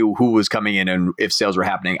 So I knew who was coming in and if sales were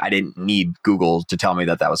happening. I didn't need Google to tell me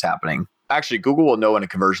that was happening. Actually, Google will know when a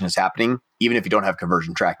conversion is happening, even if you don't have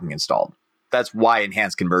conversion tracking installed. That's why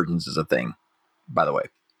enhanced conversions is a thing, by the way.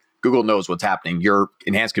 Google knows what's happening. Your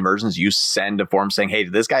enhanced conversions, you send a form saying, hey,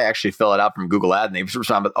 did this guy actually fill it out from Google Ad? And they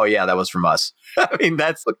respond, oh, yeah, that was from us. I mean,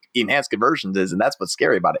 that's what enhanced conversions is. And that's what's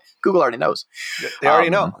scary about it. Google already knows. They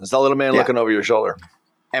already know. There's a little man looking over your shoulder.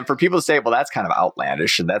 And for people to say, well, that's kind of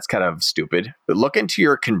outlandish and that's kind of stupid. But look into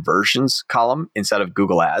your conversions column instead of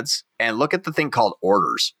Google Ads and look at the thing called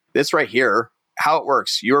orders. This right here, how it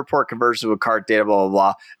works. You report conversions with cart data, blah, blah,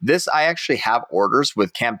 blah. This, I actually have orders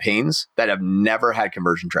with campaigns that have never had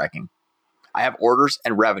conversion tracking. I have orders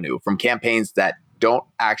and revenue from campaigns that don't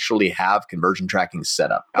actually have conversion tracking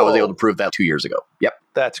set up. I was able to prove that 2 years ago. Yep.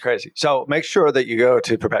 That's crazy. So make sure that you go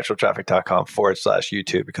to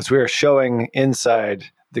perpetualtraffic.com/YouTube because we are showing inside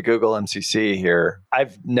the Google MCC here.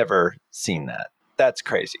 I've never seen that. That's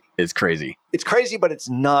crazy. It's crazy. It's crazy, but it's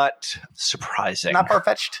not surprising. Not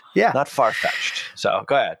far-fetched. Yeah. Not far-fetched. So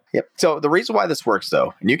go ahead. Yep. So the reason why this works,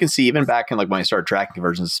 though, and you can see even back in like when I started tracking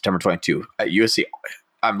conversions September 22, at USC,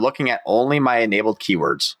 I'm looking at only my enabled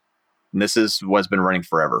keywords. And this is what's been running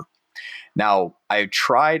forever. Now, I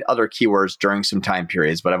tried other keywords during some time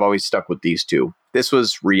periods, but I've always stuck with these two. This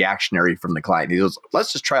was reactionary from the client. He goes,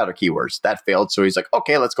 let's just try other keywords. That failed. So he's like,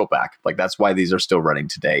 okay, let's go back. Like that's why these are still running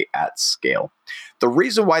today at scale. The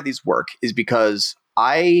reason why these work is because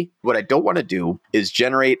what I don't want to do is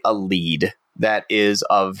generate a lead that is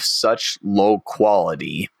of such low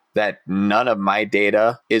quality that none of my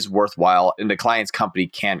data is worthwhile and the client's company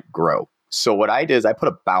can't grow. So what I did is I put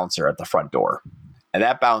a bouncer at the front door. And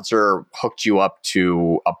that bouncer hooked you up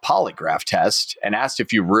to a polygraph test and asked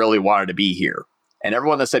if you really wanted to be here. And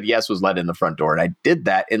everyone that said yes was let in the front door. And I did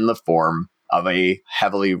that in the form of a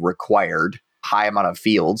heavily required high amount of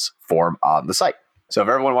fields form on the site. So if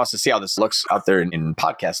everyone wants to see how this looks out there in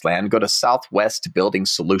podcast land, go to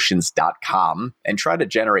southwestbuildingsolutions.com and try to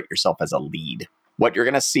generate yourself as a lead. What you're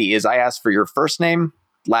going to see is I ask for your first name,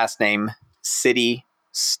 last name, city,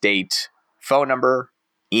 state, phone number,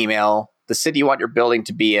 email, the city you want your building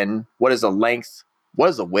to be in, what is the length, what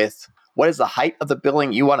is the width, what is the height of the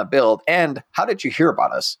building you want to build, and how did you hear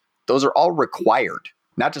about us? Those are all required,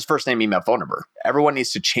 not just first name, email, phone number. Everyone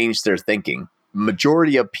needs to change their thinking.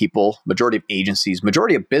 Majority of people, majority of agencies,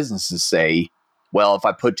 majority of businesses say, well, if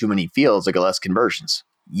I put too many fields, I get less conversions.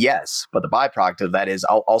 Yes, but the byproduct of that is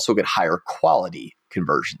I'll also get higher quality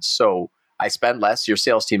conversions. So I spend less, your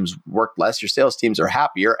sales teams work less, your sales teams are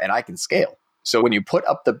happier, and I can scale. So when you put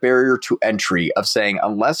up the barrier to entry of saying,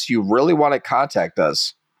 unless you really want to contact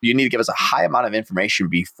us, you need to give us a high amount of information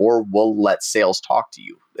before we'll let sales talk to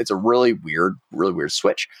you. It's a really weird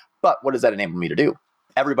switch. But what does that enable me to do?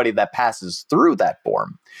 Everybody that passes through that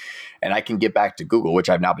form, and I can get back to Google, which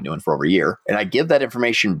I've now been doing for over a year, and I give that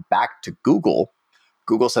information back to Google.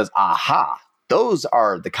 Google says, aha, those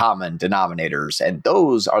are the common denominators and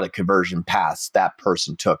those are the conversion paths that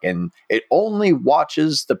person took. And it only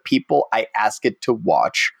watches the people I ask it to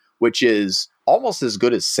watch, which is almost as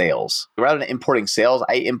good as sales. Rather than importing sales,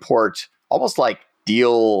 I import almost like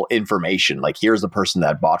deal information. Like here's the person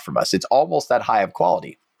that bought from us. It's almost that high of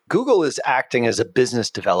quality. Google is acting as a business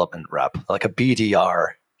development rep, like a BDR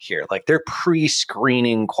here. Like they're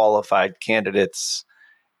pre-screening qualified candidates,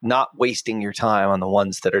 not wasting your time on the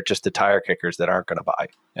ones that are just the tire kickers that aren't going to buy,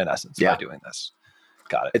 in essence, by doing this.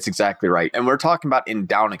 Got it. It's exactly right. And we're talking about in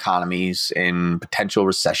down economies, in potential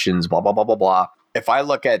recessions, blah, blah, blah, blah, blah. If I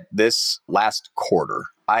look at this last quarter,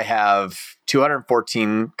 I have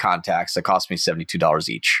 214 contacts that cost me $72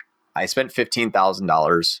 each. I spent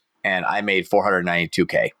 $15,000 and I made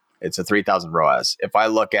 $492K. It's a 3,000 ROAS. If I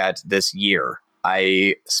look at this year,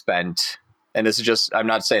 I spent... And this is just, I'm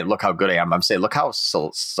not saying, look how good I am. I'm saying, look how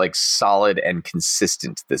solid and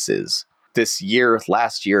consistent this is. This year,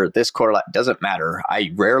 last year, this quarter, doesn't matter.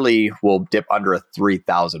 I rarely will dip under a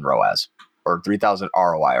 3,000 ROAS or 3,000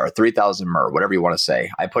 ROI or 3,000 MER, whatever you want to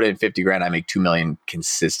say. I put in 50 grand, I make 2 million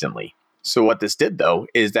consistently. So what this did though,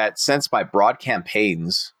 is that since my broad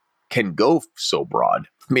campaigns can go so broad,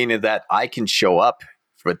 meaning that I can show up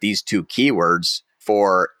with these two keywords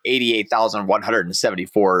for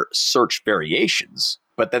 88,174 search variations,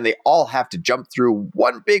 but then they all have to jump through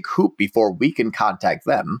one big hoop before we can contact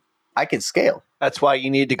them. I can scale. That's why you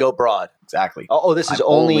need to go broad. Exactly. Oh, this is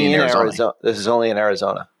only in Arizona. This is only in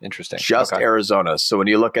Arizona. Interesting. Just Arizona. So when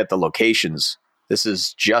you look at the locations, this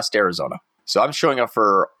is just Arizona. So I'm showing up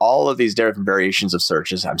for all of these different variations of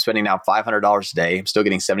searches. I'm spending now $500 a day. I'm still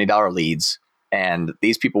getting $70 leads. And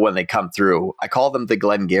these people, when they come through, I call them the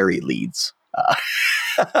Glengarry leads.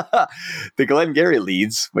 The Glengarry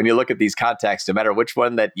leads, when you look at these contacts, no matter which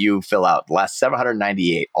one that you fill out, the last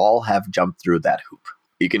 798 all have jumped through that hoop.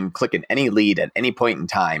 You can click in any lead at any point in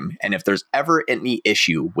time. And if there's ever any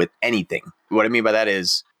issue with anything, what I mean by that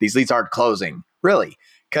is these leads aren't closing. Really?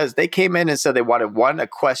 Because they came in and said they wanted one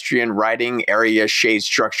equestrian riding area, shade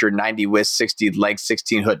structure, 90 width, 60 length,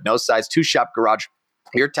 16 hood, no size, 2 shop garage.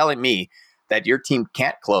 You're telling me that your team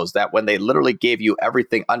can't close that when they literally gave you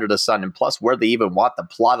everything under the sun, and plus where they even want the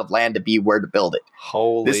plot of land to be, where to build it.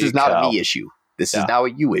 This is not a me issue. This is now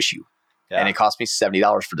a you issue. Yeah. And it cost me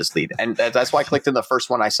 $70 for this lead. And that's why I clicked in the first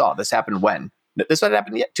one I saw. This happened when? This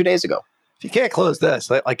happened 2 days ago. If you can't close this,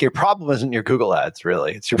 like your problem isn't your Google ads,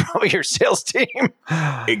 really. It's probably your sales team.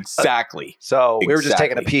 Exactly. So we were just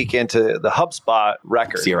taking a peek into the HubSpot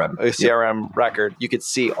record, CRM record. You could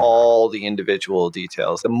see all the individual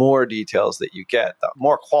details. The more details that you get, the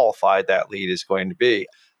more qualified that lead is going to be.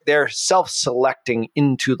 They're self-selecting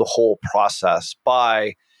into the whole process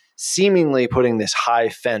by seemingly putting this high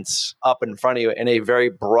fence up in front of you in a very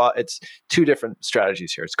broad, it's two different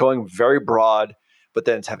strategies here. It's going very broad, but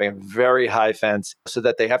then it's having a very high fence so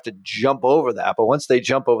that they have to jump over that. But once they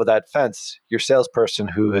jump over that fence, your salesperson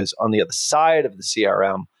who is on the other side of the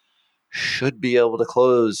CRM should be able to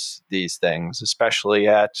close these things, especially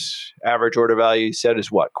at average order value, you said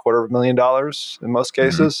is what, $250,000 in most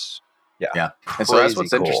cases? Mm-hmm. Yeah. And so that's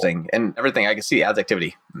what's interesting. And everything I can see, ads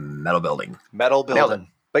activity, metal building.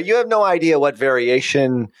 But you have no idea what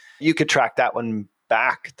variation. You could track that one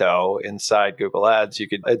back, though, inside Google Ads. You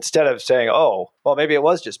could, instead of saying, oh, well, maybe it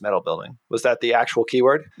was just metal building. Was that the actual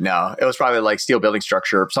keyword? No, it was probably like steel building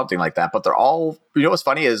structure or something like that. But they're all, what's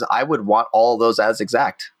funny is I would want all of those as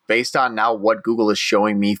exact. Based on now what Google is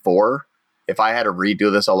showing me for, if I had to redo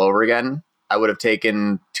this all over again, I would have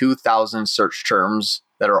taken 2,000 search terms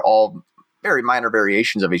that are all very minor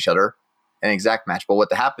variations of each other, an exact match. But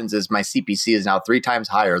what happens is my CPC is now 3 times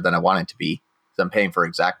higher than I want it to be. So I'm paying for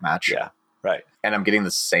exact match. Yeah, right. And I'm getting the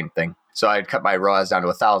same thing. So I'd cut my ROAS down to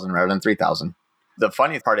 1,000 rather than 3,000. The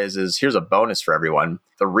funny part is here's a bonus for everyone.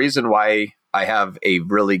 The reason why I have a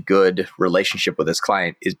really good relationship with this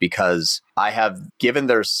client is because I have given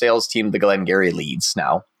their sales team the Glengarry leads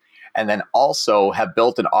now, and then also have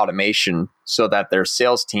built an automation so that their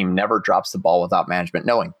sales team never drops the ball without management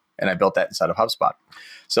knowing. And I built that inside of HubSpot.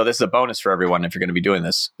 So this is a bonus for everyone if you're going to be doing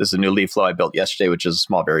this. This is a new lead flow I built yesterday, which is a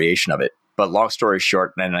small variation of it. But long story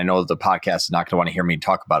short, and I know the podcast is not going to want to hear me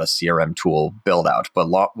talk about a CRM tool build out, but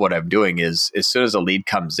what I'm doing is as soon as a lead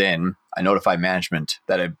comes in, I notify management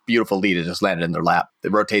that a beautiful lead has just landed in their lap.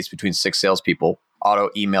 It rotates between 6 salespeople, auto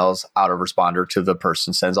emails, autoresponder to the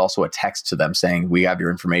person, sends also a text to them saying, we have your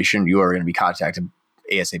information. You are going to be contacted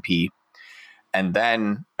ASAP. And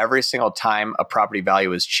then every single time a property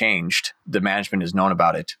value is changed, the management is known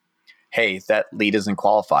about it. Hey, that lead isn't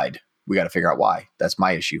qualified. We got to figure out why. That's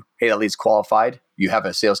my issue. Hey, that lead's qualified. You have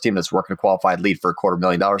a sales team that's working a qualified lead for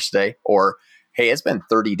 $250,000 today. Or, hey, it's been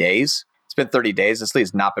 30 days. It's been 30 days. This lead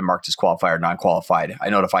has not been marked as qualified or non-qualified. I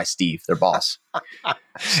notify Steve, their boss.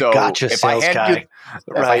 So gotcha, if I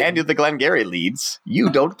hand you the Glengarry leads, you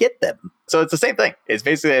don't get them. So it's the same thing. It's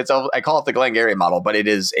basically, I call it the Glengarry model, but it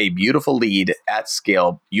is a beautiful lead at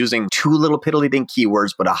scale using 2 little piddly-dink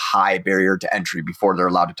keywords, but a high barrier to entry before they're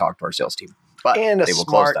allowed to talk to our sales team. But and they will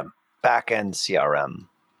close them. Back-end CRM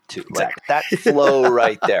too. Exactly. Like that flow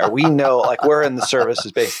right there. We know, like we're in the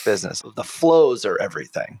services-based business. The flows are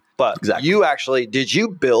everything. But did you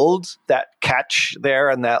build that catch there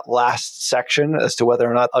in that last section as to whether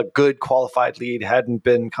or not a good qualified lead hadn't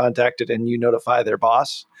been contacted and you notify their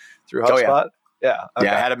boss through HubSpot? Oh, yeah. Okay.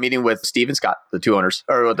 Yeah, I had a meeting with Steve and Scott, the 2 owners,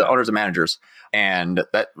 or the owners and managers. And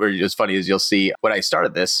that was funny is you'll see when I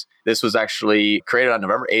started this was actually created on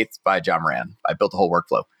November 8th by John Moran. I built the whole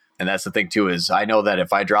workflow. And that's the thing too, is I know that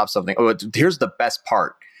if I drop something, here's the best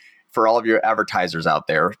part for all of your advertisers out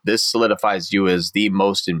there. This solidifies you as the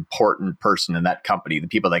most important person in that company, the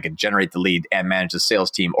people that can generate the lead and manage the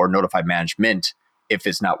sales team or notify management if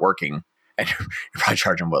it's not working. And you're probably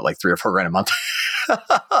charging like $3 or $4 grand a month.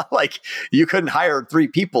 Like you couldn't hire 3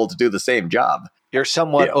 people to do the same job. You're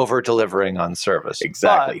somewhat over delivering on service.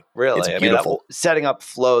 Exactly. But really, it's beautiful. Setting up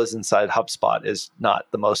flows inside HubSpot is not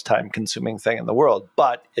the most time consuming thing in the world,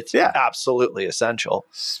 but it's absolutely essential.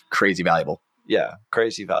 It's crazy valuable. Yeah,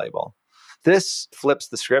 crazy valuable. This flips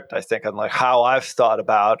the script, I think, on like how I've thought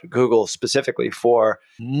about Google specifically for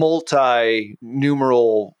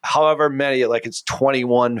multi-numeral, however many, like it's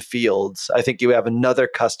 21 fields. I think you have another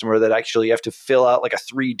customer that actually you have to fill out like a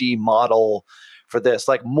 3D model for this,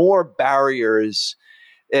 like more barriers.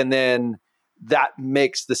 And then that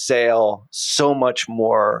makes the sale so much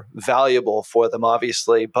more valuable for them,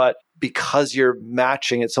 obviously. But because you're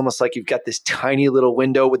matching, it's almost like you've got this tiny little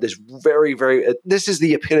window with this this is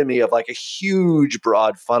the epitome of like a huge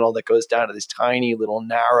broad funnel that goes down to this tiny little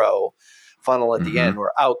narrow funnel at the end,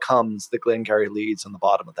 where out comes the Glengarry leads on the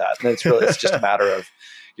bottom of that. And it's just a matter of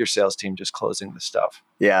your sales team just closing the stuff.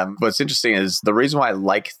 Yeah. What's interesting is the reason why I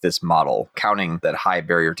like this model, counting that high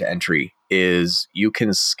barrier to entry, is you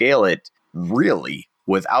can scale it really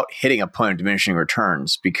without hitting a point of diminishing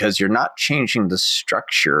returns because you're not changing the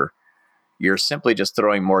structure. You're simply just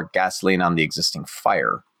throwing more gasoline on the existing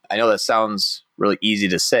fire. I know that sounds really easy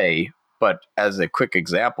to say, but as a quick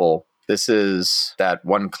example, this is that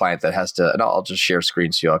one client that has to, and I'll just share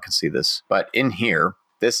screen so y'all can see this. But in here,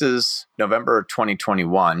 this is November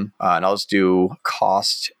 2021, and I'll just do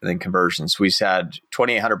cost and then conversions. We had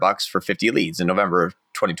 $2,800 for 50 leads in November of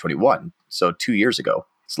 2021, so 2 years ago.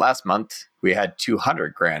 So last month, we had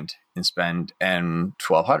 200 grand in spend and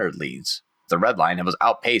 1,200 leads. The red line was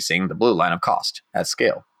outpacing the blue line of cost at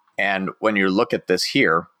scale. And when you look at this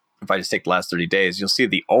here, if I just take the last 30 days, you'll see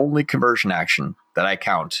the only conversion action that I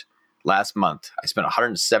count last month, I spent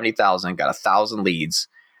 170,000, got 1,000 leads.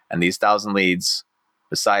 And these 1,000 leads,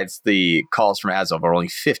 besides the calls from ads over only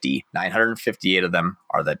 50, 958 of them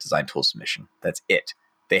are that design tool submission. That's it.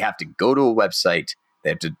 They have to go to a website. They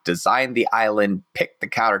have to design the island, pick the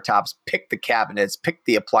countertops, pick the cabinets, pick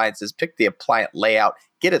the appliances, pick the appliance layout,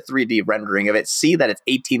 get a 3D rendering of it, see that it's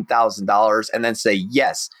 $18,000, and then say,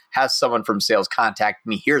 yes, have someone from sales contact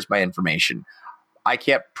me. Here's my information. I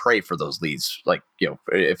can't pray for those leads. Like,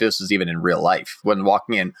 if this is even in real life, when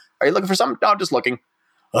walking in, are you looking for something? No, I'm just looking.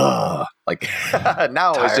 Like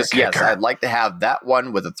now it's just, yes, I'd like to have that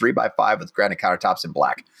one with a 3x5 with granite countertops in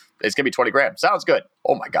black. It's going to be 20 grand. Sounds good.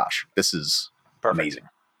 Oh my gosh. This is amazing.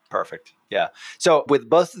 Perfect. Yeah. So with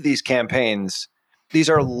both of these campaigns, these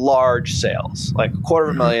are large sales, like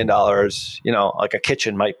 $250,000, like a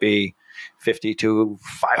kitchen might be $50,000 to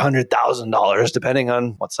 $500,000, depending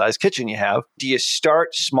on what size kitchen you have. Do you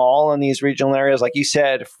start small in these regional areas? Like you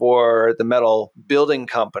said, for the metal building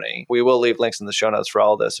company, we will leave links in the show notes for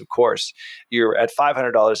all this, of course. You're at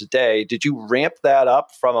 $500 a day. Did you ramp that up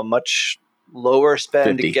from a much lower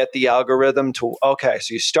spend 50. to get the algorithm to, okay,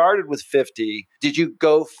 so you started with 50. Did you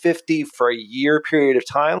go 50 for a year period of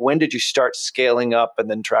time? When did you start scaling up and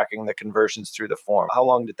then tracking the conversions through the form? How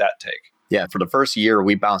long did that take? Yeah, for the first year,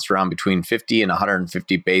 we bounced around between 50 and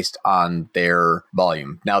 150 based on their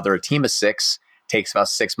volume. Now, they're a team of 6. Takes about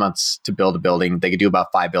 6 months to build a building. They could do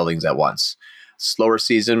about 5 buildings at once. Slower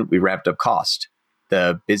season, we ramped up cost.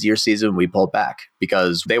 The busier season, we pulled back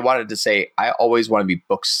because they wanted to say, I always want to be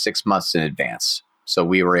booked 6 months in advance. So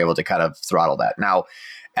we were able to kind of throttle that. Now,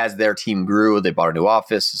 as their team grew, they bought a new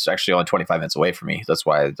office. It's actually only 25 minutes away from me. That's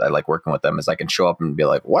why I like working with them, is I can show up and be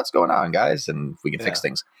like, what's going on, guys? And we can fix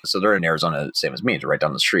things. So they're in Arizona, same as me, right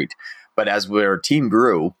down the street. But as our team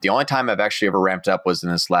grew, the only time I've actually ever ramped up was in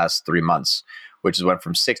this last 3 months, which is went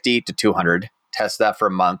from 60 to 200. Test that for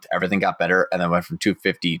a month, everything got better, and then went from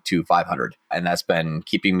 250 to 500. And that's been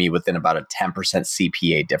keeping me within about a 10%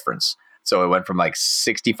 CPA difference. So it went from like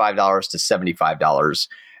 $65 to $75.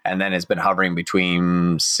 And then it's been hovering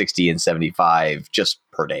between 60 and 75 just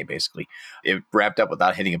per day, basically. It ramped up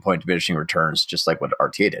without hitting a point of diminishing returns, just like what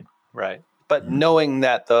RTA did. Right. But knowing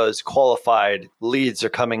that those qualified leads are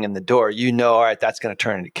coming in the door, all right, that's going to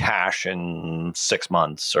turn into cash in 6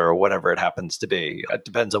 months or whatever it happens to be. It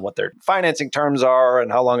depends on what their financing terms are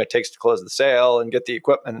and how long it takes to close the sale and get the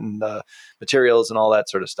equipment and the materials and all that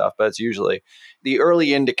sort of stuff. But it's usually the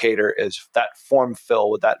early indicator is that form fill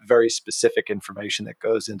with that very specific information that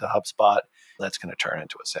goes into HubSpot that's going to turn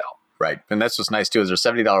into a sale. Right. And that's what's nice too, is there's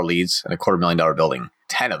 $70 leads in a $250,000 building.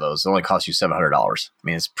 10 of those only cost you $700. I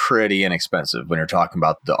mean, it's pretty inexpensive when you're talking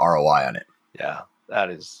about the ROI on it. Yeah, that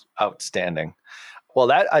is outstanding. Well,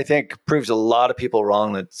 that I think proves a lot of people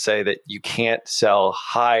wrong that say that you can't sell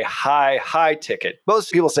high ticket.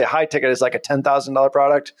 Most people say high ticket is like a $10,000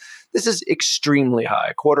 product. This is extremely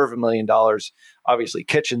high, $250,000. Obviously,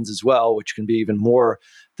 kitchens as well, which can be even more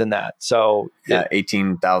than that. So yeah,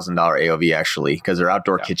 $18,000 AOV actually, because they're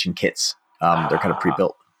outdoor kitchen kits. They're kind of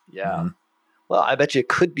pre-built. Yeah. Mm-hmm. Well, I bet you it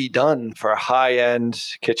could be done for high-end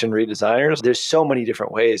kitchen redesigners. There's so many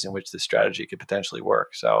different ways in which this strategy could potentially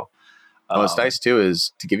work. So what's nice too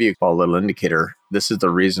is to give you a little indicator. this is the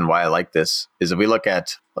reason why I like this, is if we look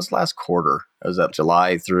at, what's last quarter? It was at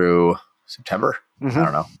July through September. I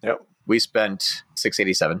don't know. Yep. We spent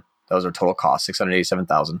 $687. That was our total cost,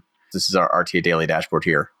 $687,000. This is our RTA daily dashboard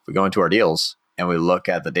here. If we go into our deals and we look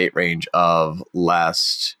at the date range of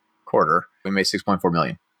last quarter, we made 6.4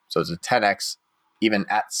 million. So it's a 10x even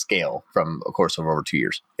at scale from a course of over 2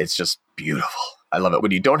 years. It's just beautiful. I love it.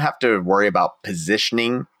 When you don't have to worry about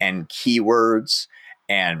positioning and keywords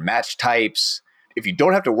and match types, if you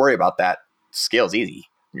don't have to worry about that, scale's easy.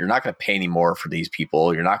 You're not going to pay any more for these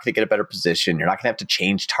people. You're not going to get a better position. You're not going to have to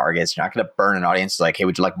change targets. You're not going to burn an audience like, hey,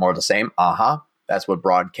 would you like more of the same? That's what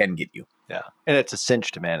broad can get you. Yeah. And it's a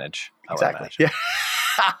cinch to manage. Exactly. Yeah.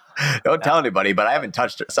 Don't tell anybody, but I haven't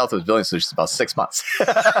touched Southwest Billing Solutions about 6 months.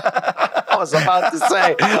 I was about to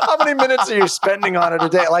say, how many minutes are you spending on it a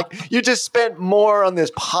day? Like, you just spent more on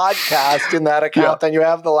this podcast in that account than you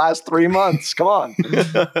have the last 3 months. Come on.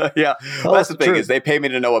 Yeah. Well, that's the thing is they pay me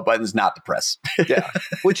to know what buttons not to press. Yeah.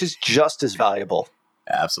 Which is just as valuable.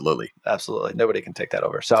 Absolutely. Absolutely. Nobody can take that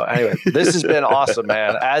over. So anyway, this has been awesome,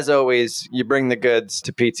 man. As always, you bring the goods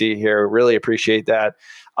to PT here. Really appreciate that.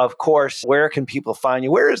 Of course, where can people find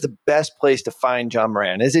you? Where is the best place to find John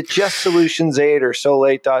Moran? Is it just Solutions8 or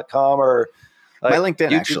Sol8.com or my LinkedIn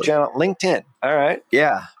YouTube actually. channel? LinkedIn. All right.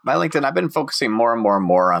 Yeah. My LinkedIn. I've been focusing more and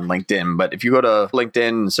more on LinkedIn. But if you go to LinkedIn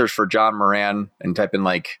and search for John Moran and type in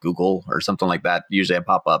like Google or something like that, usually I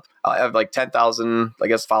pop up. I have like 10,000,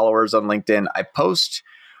 followers on LinkedIn. I post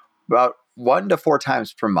about 1 to 4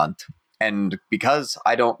 times per month. And because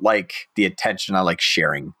I don't like the attention, I like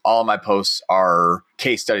sharing. All my posts are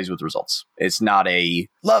case studies with results. It's not a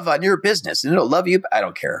love on your business. Love you. I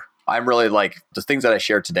don't care. I'm really like the things that I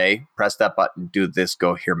share today, press that button, do this,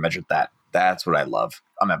 go here, measure that. That's what I love.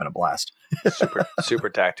 I'm having a blast. Super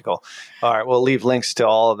tactical. All right. We'll leave links to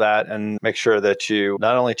all of that and make sure that you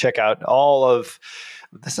not only check out all of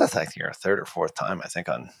this is like your 3rd or 4th time, I think,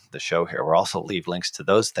 on the show here. We'll also leave links to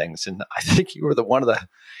those things. And I think you were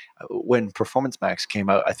when Performance Max came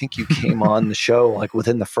out, I think you came on the show like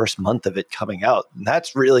within the first month of it coming out. And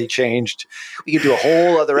that's really changed. We could do a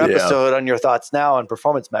whole other episode on your thoughts now on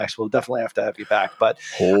Performance Max. We'll definitely have to have you back. But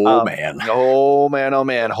oh man, whole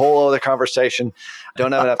other conversation.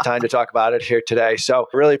 Don't have enough time to talk about it here today. So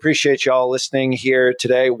really appreciate y'all listening here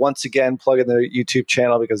today. Once again, plug in the YouTube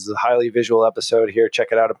channel because it's a highly visual episode here. Check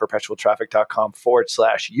it out at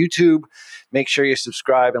perpetualtraffic.com/YouTube. Make sure you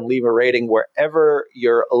subscribe and leave a rating wherever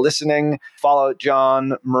you're listening. Follow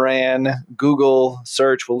John Moran, Google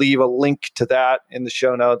search. We'll leave a link to that in the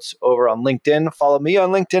show notes over on LinkedIn. Follow me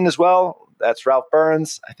on LinkedIn as well. That's Ralph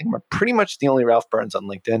Burns. I think we're pretty much the only Ralph Burns on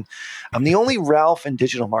LinkedIn. I'm the only Ralph in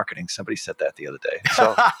digital marketing. Somebody said that the other day.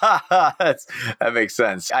 So that makes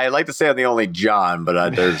sense. I like to say I'm the only John,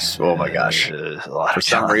 but there's, oh my gosh. For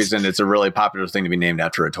some reason, it's a really popular thing to be named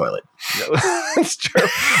after a toilet. It's true.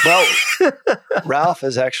 Well, Ralph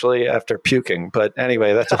is actually after puking. But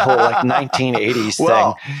anyway, that's a whole 1980s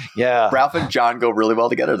thing. Yeah. Ralph and John go really well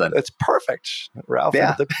together then. It's perfect. Ralph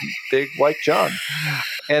and the big white John.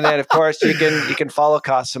 And then, of course, you can follow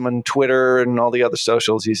Qasim on Twitter and all the other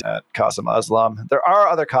socials. He's at Qasim Aslam. There are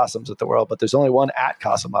other Qasims in the world, but there's only one at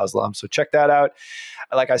Qasim Aslam. So check that out.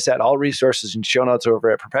 Like I said, all resources and show notes over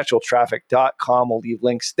at perpetualtraffic.com. We'll leave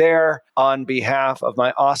links there. On behalf of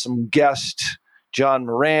my awesome guest, John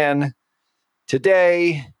Moran,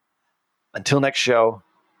 today, until next show,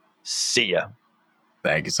 see ya.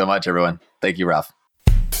 Thank you so much, everyone. Thank you, Ralph.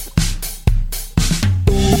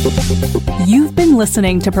 You've been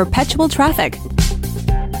listening to Perpetual Traffic,